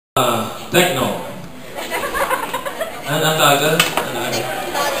Techno. Ano ang tagal?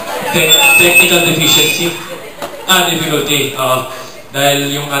 Technical deficiency. Difficulty.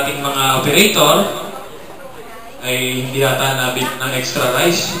 Dahil yung ating mga operator ay hindi yata nabit ng extra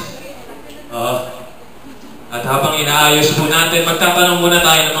rice. At habang inaayos po natin, magtatanong muna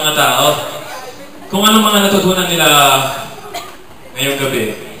tayo ng mga tao kung anong mga natutunan nila ngayong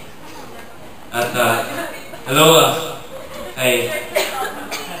gabi. At, hello, ay,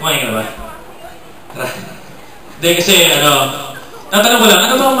 kumain ka na ba? Tara. Hindi kasi, tatanong ko lang,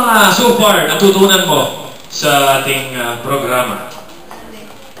 ano ba ang mga so far natutunan mo sa ating programa?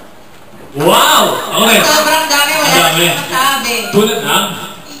 Wow! Okay. Sobrang dami, wala na siyang masabi. Tulad ng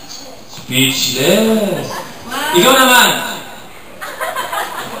speechless. Wow. Ikaw naman.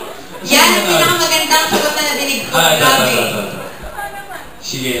 Yan, pinakamagandang sagot na nadinig ko. Grabe.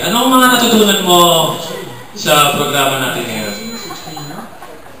 Sige, anong mga natutunan mo sa programa natin ngayon?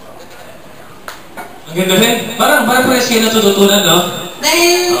 Ang ganda rin. Parang pares kayo natutunan, no?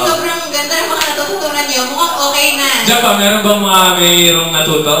 Dahil sobrang ganda ng mga natutunan niyo, mukhang okay na. Diyan pa, meron bang mga mayroong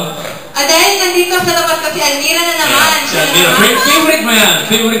natuto? Dahil nandito sa tapat ko si Almira na naman. Si Almira. Favorite mo yan.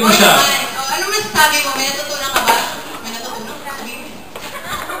 Favorite mo siya. Ano masasabi mo? May natutunan ka ba? May natutunan ka?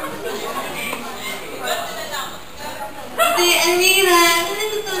 Ate, Almira, ano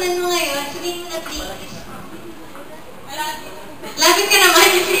natutunan mo ngayon? Sabihin mo na please. Lapit ka naman.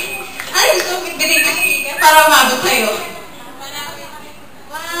 Ay, gusto mo bigyan ka speaker para umabot sa'yo.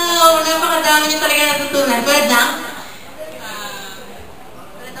 Wow, napakadami niyo talaga natutunan. Tulad na?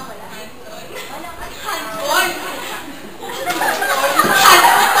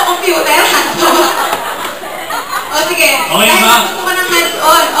 Computer, hands-on. O sige, okay ba? Gusto ko ng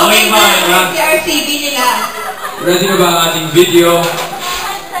hands-on. Okay ba? Yung PRCB nila. Ready na ba ang ating video?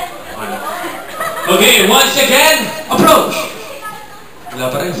 Okay, once again, approach! Wala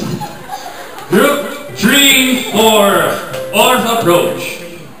pa rin. Group 3, 4, Orth approach.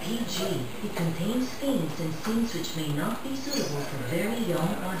 PG, it contains themes and scenes which may not be suitable for very young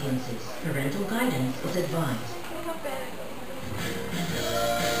audiences. Parental guidance is advised.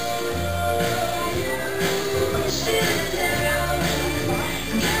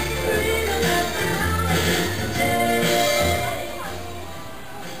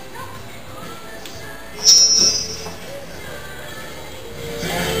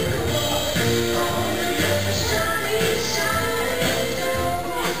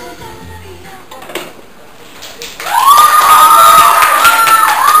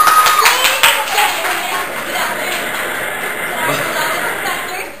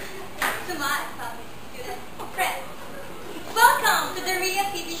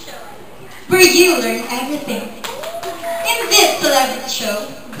 Where you learn everything. In this celebrity show,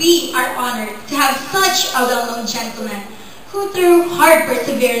 we are honored to have such a well-known gentleman who, through hard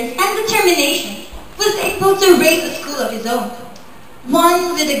perseverance and determination, was able to raise a school of his own,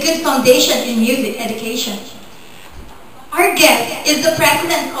 one with a good foundation in music education. Our guest is the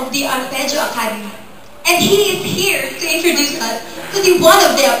president of the Arpeggio Academy, and he is here to introduce us to one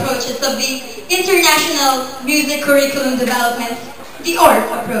of the approaches of the International Music Curriculum Development, the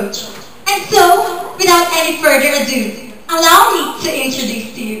ORF approach. And so, without any further ado, allow me to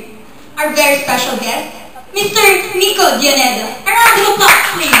introduce to you our very special guest, Mr. Nico Dioneda. A round of applause,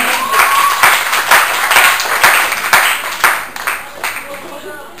 please.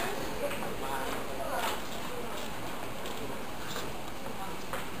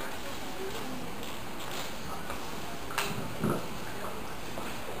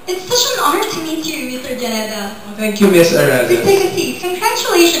 It's such an honor to meet you, Mr. Dioneda. Well, thank you, Miss Arada. Please take a seat.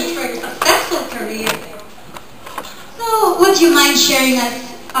 Congratulations for your successful career. So, would you mind sharing us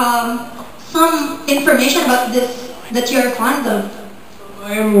some information about this that you're fond of?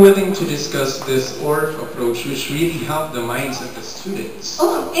 I am willing to discuss this ORF approach which really helped the minds of the students.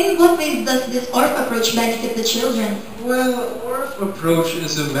 Oh, in what ways does this ORF approach benefit the children? Well, ORF approach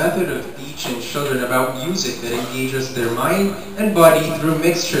is a method of teaching children about music that engages their mind and body through a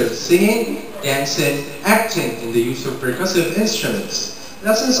mixture of singing, dancing, acting, and the use of percussive instruments.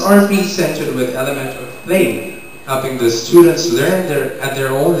 Lessons are presented with element of play, helping the students learn at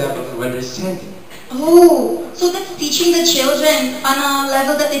their own level of understanding. Oh, so that's teaching the children on a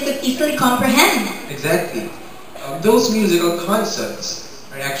level that they could easily comprehend. Exactly. Those musical concepts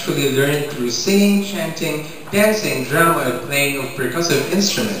are actually learned through singing, chanting, dancing, drama, and playing of percussive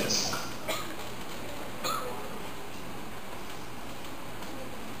instruments.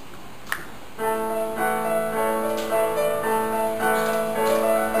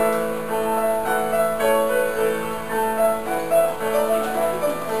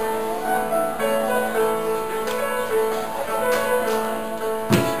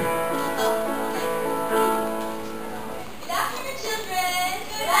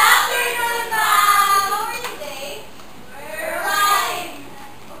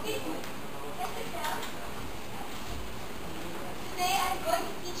 I'm going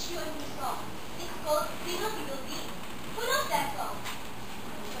to teach you a new song. It's called Fiddle Fiddle Dee. Who knows that song?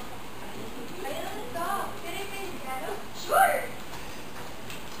 I know the song. Can I play the piano? Sure.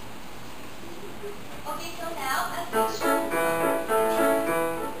 Okay, so now I'll teach you.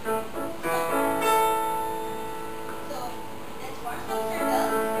 So, let's form some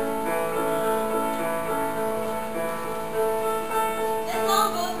circles. The song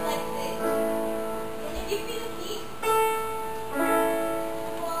goes like this. Can you give me the key?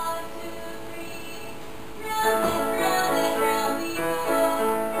 1, 2, 3. Round and round we go.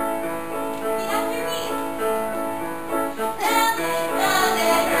 Repeat after me. Round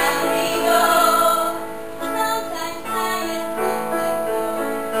and round we go. Sometimes high and sometimes low.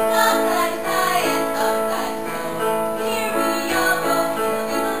 Sometimes high and sometimes low. Here we all go, fiddle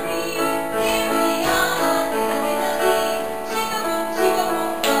fiddle dee. Here we all go, fiddle fiddle dee. Chicka-boom, chicka-boom,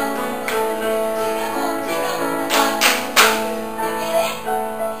 chicka-boom, chicka-boom, you get it?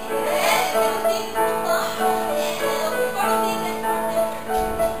 Yes, can you sing the song? So before we sing, let's form the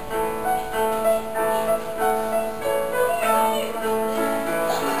circle. Don't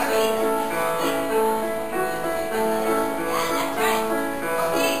worry, yeah, that's right.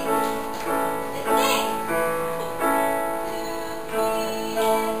 Okay, let's sing. 2, 3,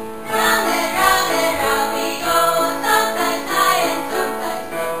 round and round we go. Sometimes high and sometimes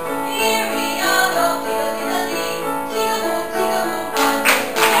low. Here we all go, fiddle fiddle dee. Chicka-boom, chicka-boom,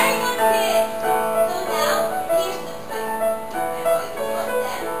 very good kid. So now, here's the twist. I'm going to put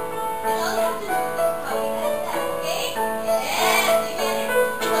them, and all you have to do is copy that step, okay? Yes, you get it.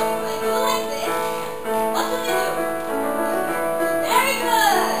 So if I go like this, what will you do? Very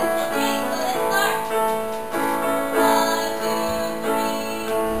good. Okay, so let's start. 1, 2, 3.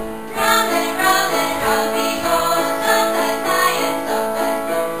 Round and round we go. Sometimes high and sometimes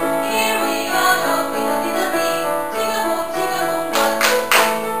low. Here we all go, fiddle fiddle dee. Chicka-boom, chicka-boom,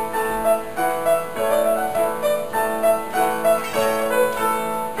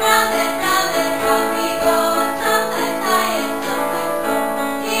 round and round we go. Sometimes high and sometimes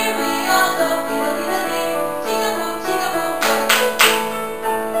low. Here we all go, fiddle fiddle dee. Chicka-boom, chicka-boom,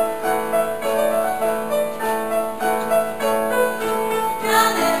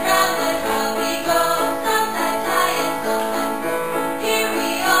 round and we go. Sometimes high and sometimes low. Here we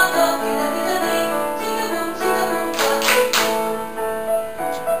all go, fiddle fiddle dee. Chicka-boom, chicka-boom,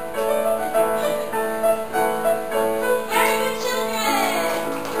 very good, children.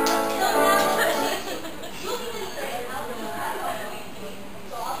 So now let's change it. You be the leader and I'll be the follower.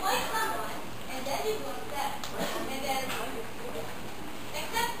 So I'll point someone, and then you go step, and then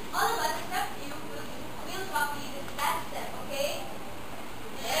except all of us except you will copy that step, okay?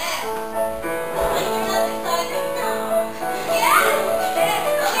 Yes. Are you not excited now? Yes. Yes.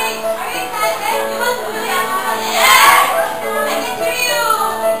 Okay. Are you excited? You want to do it? Yes. I can hear you.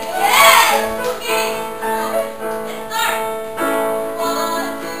 Yes. Okay. Now let's start.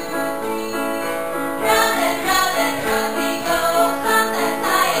 1, 2, 3. Round and round we go. Sometimes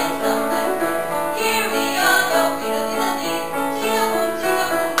high and sometimes low. Here we all go, fiddle fiddle dee. Chicka-boom,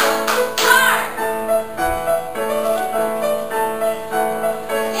 chicka-boom, start.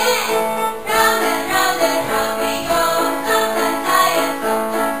 Yes. Round and round we go. Sometimes high and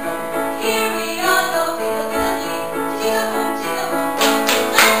sometimes low. Here we all go, fiddle fiddle dee. Chicka-boom, chicka-boom,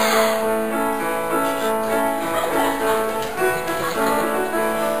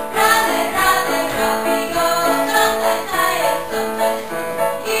 round and we go. Sometimes high and sometimes low.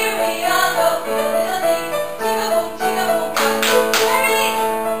 Here we all go, fiddle fiddle dee. Chicka-boom, chicka-boom, ready?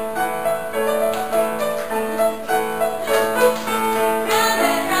 Round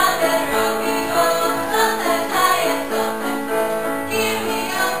and we go. Sometimes high and sometimes low. Here we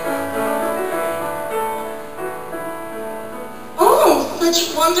all go. Oh, such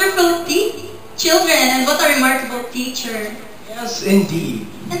wonderful children, and what a remarkable teacher. Yes, indeed.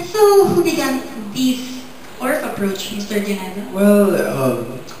 And so, who began this Orff approach, Mr. Dineda? Well,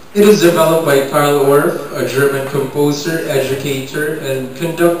 it is developed by Karl Orff, a German composer, educator, and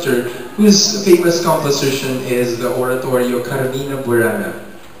conductor whose famous composition is the oratorio Carmina Burana.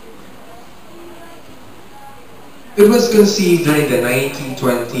 It was conceived during the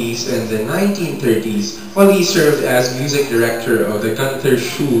 1920s and the 1930s while he served as music director of the Gunther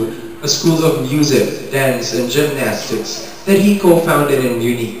Schule, a school of music, dance, and gymnastics that he co-founded in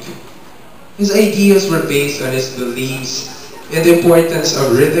Munich. His ideas were based on his beliefs in the importance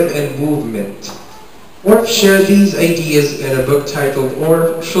of rhythm and movement. Orff shared these ideas in a book titled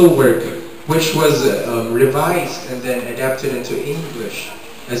Orff Schulwerk, which was revised and then adapted into English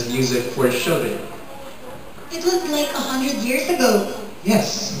as music for children. It was like 100 years ago.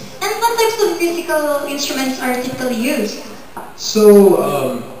 Yes. And what types of musical instruments are typically used?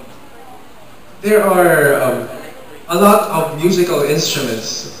 So there are a lot of musical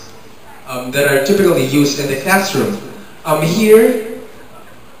instruments that are typically used in the classroom. Here,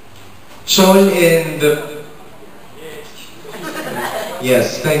 shown in the...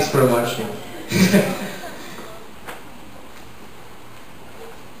 Yes, thanks for watching.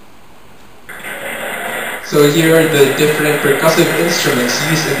 So here are the different percussive instruments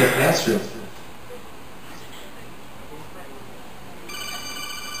used in the classroom.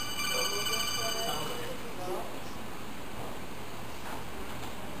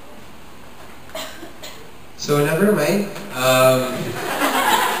 So never mind.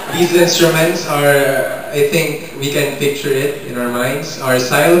 These instruments are, I think we can picture it in our minds, are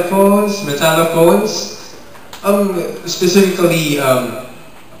xylophones, metallophones, specifically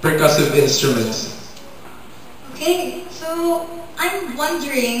percussive instruments. Okay, so I'm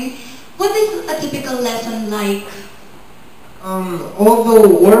wondering, what is a typical lesson like?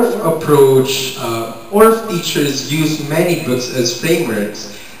 Although ORF teachers use many books as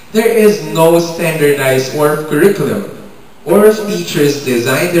frameworks, there is no standardized ORF curriculum. ORF teachers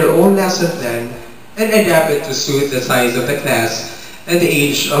design their own lesson plan and adapt it to suit the size of the class and the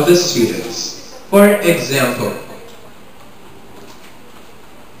age of the students. For example,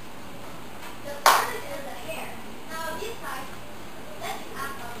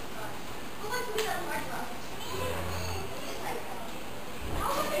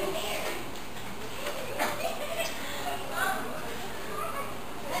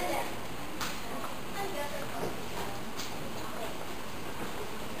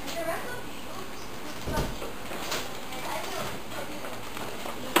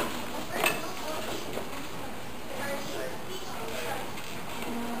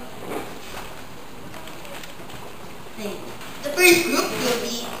 the first group will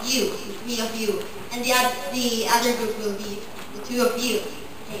be you, the three of you, and the other group will be the two of you.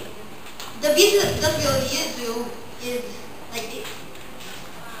 Okay. The beat that we'll do is like this.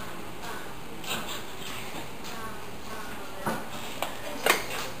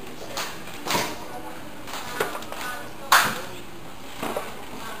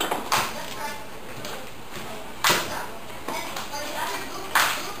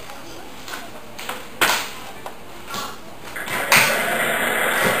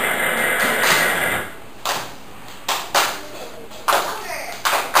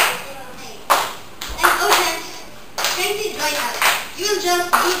 You will just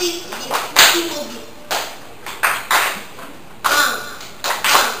do this simple beat.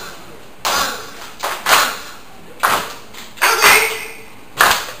 Louder.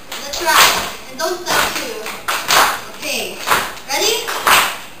 That's right. And don't stop too. Okay. Ready?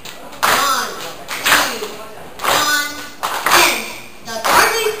 1, 2, 1, and the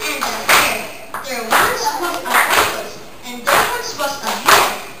tortoise and the hare. There once was a tortoise, and there once was a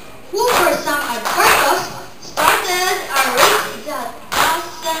hare, who for some odd purpose started a race that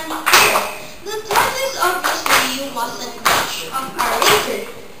wasn't fair. The tortoise obviously wasn't much of a racer,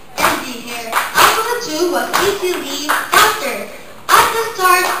 and the hare out of the two was easily faster. At the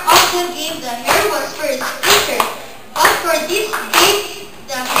start of the game, the hare was first speaker, but for this game,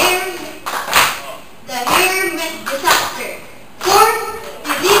 the hare met disaster. For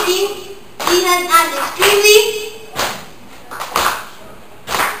believing he had an extremely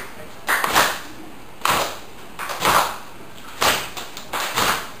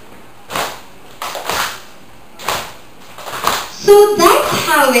So that's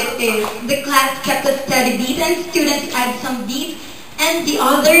how it is. The class kept a steady beat and students add some beat, and the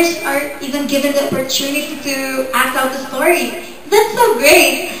others are even given the opportunity to act out the story. That's so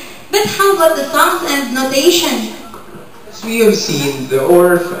great. But how about the songs and notation? as we have seen, in the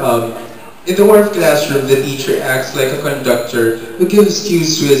ORF classroom, the teacher acts like a conductor who gives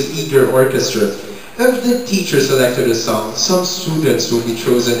cues to his eager orchestra. If the teacher selected a song, some students will be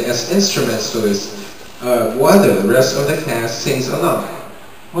chosen as instrumentalists, while the rest of the class sings along.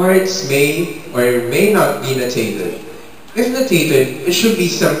 Parts may or may not be notated. If notated, it should be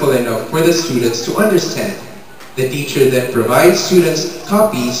simple enough for the students to understand. The teacher then provides students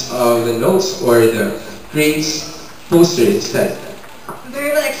copies of the notes or the grades poster instead.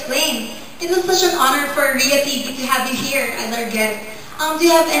 Very well explained. It was such an honor for Ria TV to have you here at our guest. Do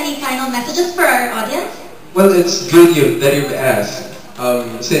you have any final messages for our audience? Well, it's good that you've asked.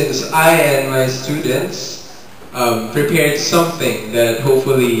 Since I and my students prepared something that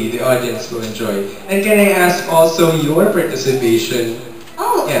hopefully the audience will enjoy. And can I ask also your participation?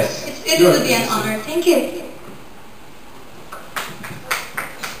 Oh, yes. It will be an honor. Thank you.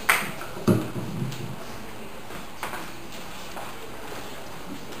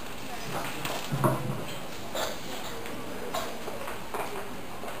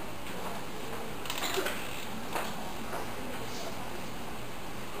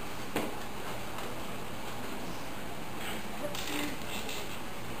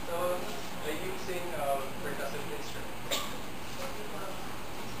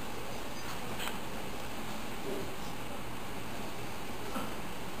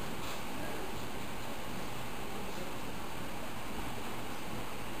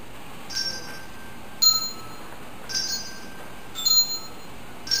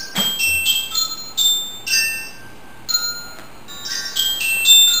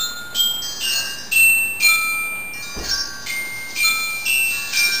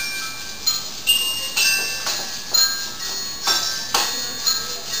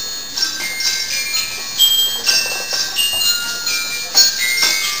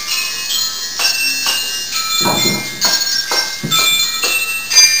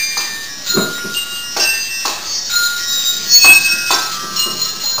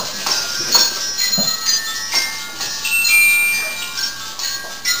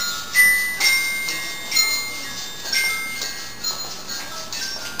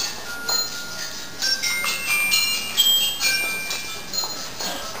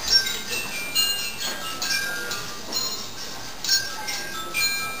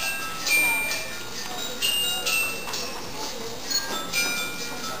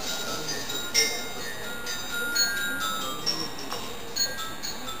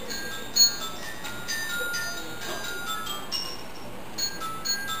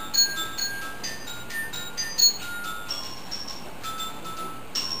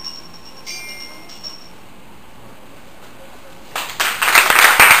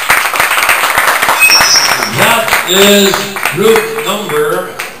 is group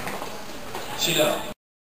number Sheila.